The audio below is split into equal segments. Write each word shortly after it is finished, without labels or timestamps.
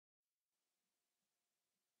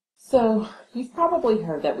So, you've probably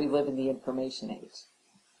heard that we live in the information age.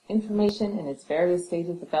 Information in its various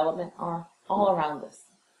stages of development are all around us.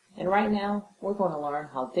 And right now, we're going to learn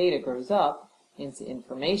how data grows up into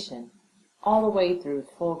information all the way through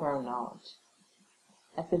full-grown knowledge.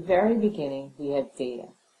 At the very beginning, we have data.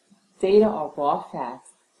 Data are raw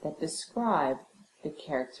facts that describe the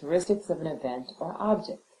characteristics of an event or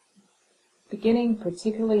object. Beginning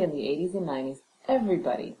particularly in the 80s and 90s,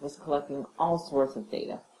 everybody was collecting all sorts of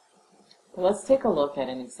data. But let's take a look at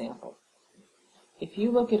an example. If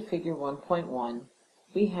you look at figure 1.1,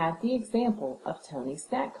 we have the example of Tony's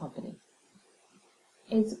Snack Company.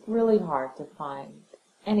 It's really hard to find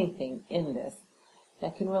anything in this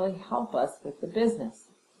that can really help us with the business.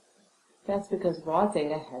 That's because raw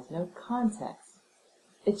data has no context.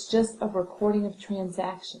 It's just a recording of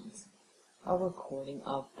transactions, a recording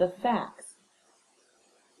of the facts.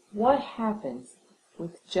 What happens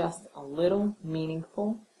with just a little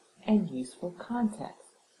meaningful and useful context?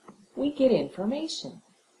 We get information,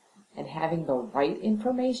 and having the right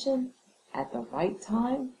information at the right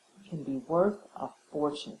time can be worth a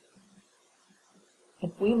fortune.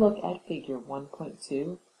 If we look at figure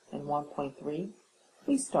 1.2 and 1.3,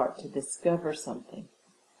 we start to discover something.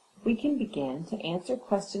 We can begin to answer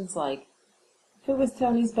questions like, who is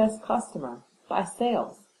Tony's best customer by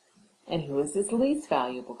sales? And who is his least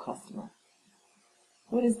valuable customer?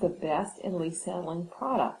 What is the best and least selling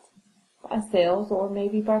product by sales or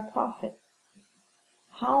maybe by profit?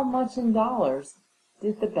 How much in dollars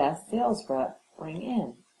did the best sales rep bring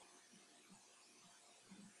in?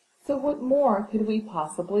 So what more could we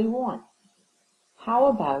possibly want? How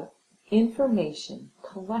about information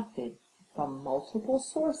collected from multiple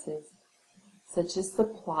sources, such as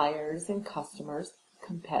suppliers and customers,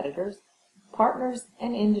 competitors, partners,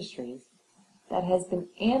 and industries, that has been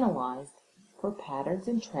analyzed for patterns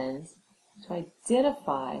and trends to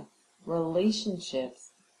identify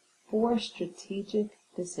relationships for strategic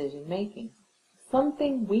decision making,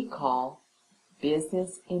 something we call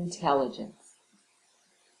business intelligence.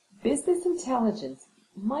 Business intelligence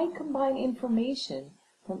might combine information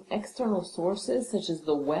from external sources such as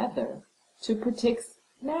the weather to predict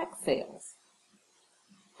snack sales.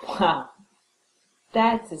 Wow,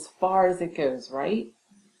 that's as far as it goes, right?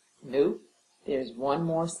 Nope, there's one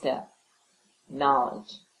more step.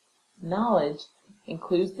 Knowledge. Knowledge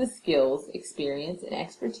includes the skills, experience, and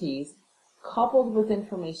expertise coupled with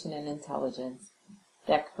information and intelligence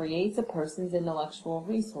that creates a person's intellectual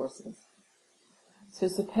resources. So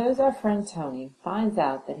suppose our friend Tony finds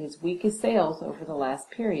out that his weakest sales over the last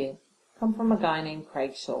period come from a guy named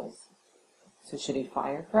Craig Schulz. So should he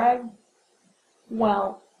fire Craig?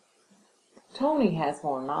 Well, Tony has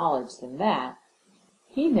more knowledge than that.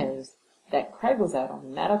 He knows that Craig was out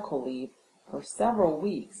on medical leave for several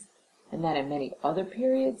weeks, and that in many other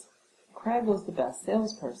periods, Craig was the best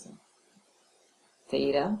salesperson.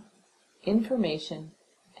 Data, information,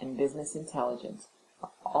 and business intelligence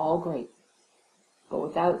are all great. But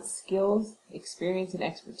without skills, experience, and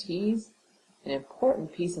expertise, an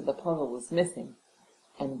important piece of the puzzle is missing,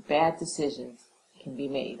 and bad decisions can be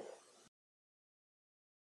made.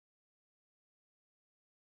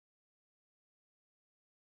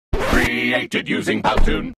 Created using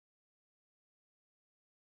Powtoon.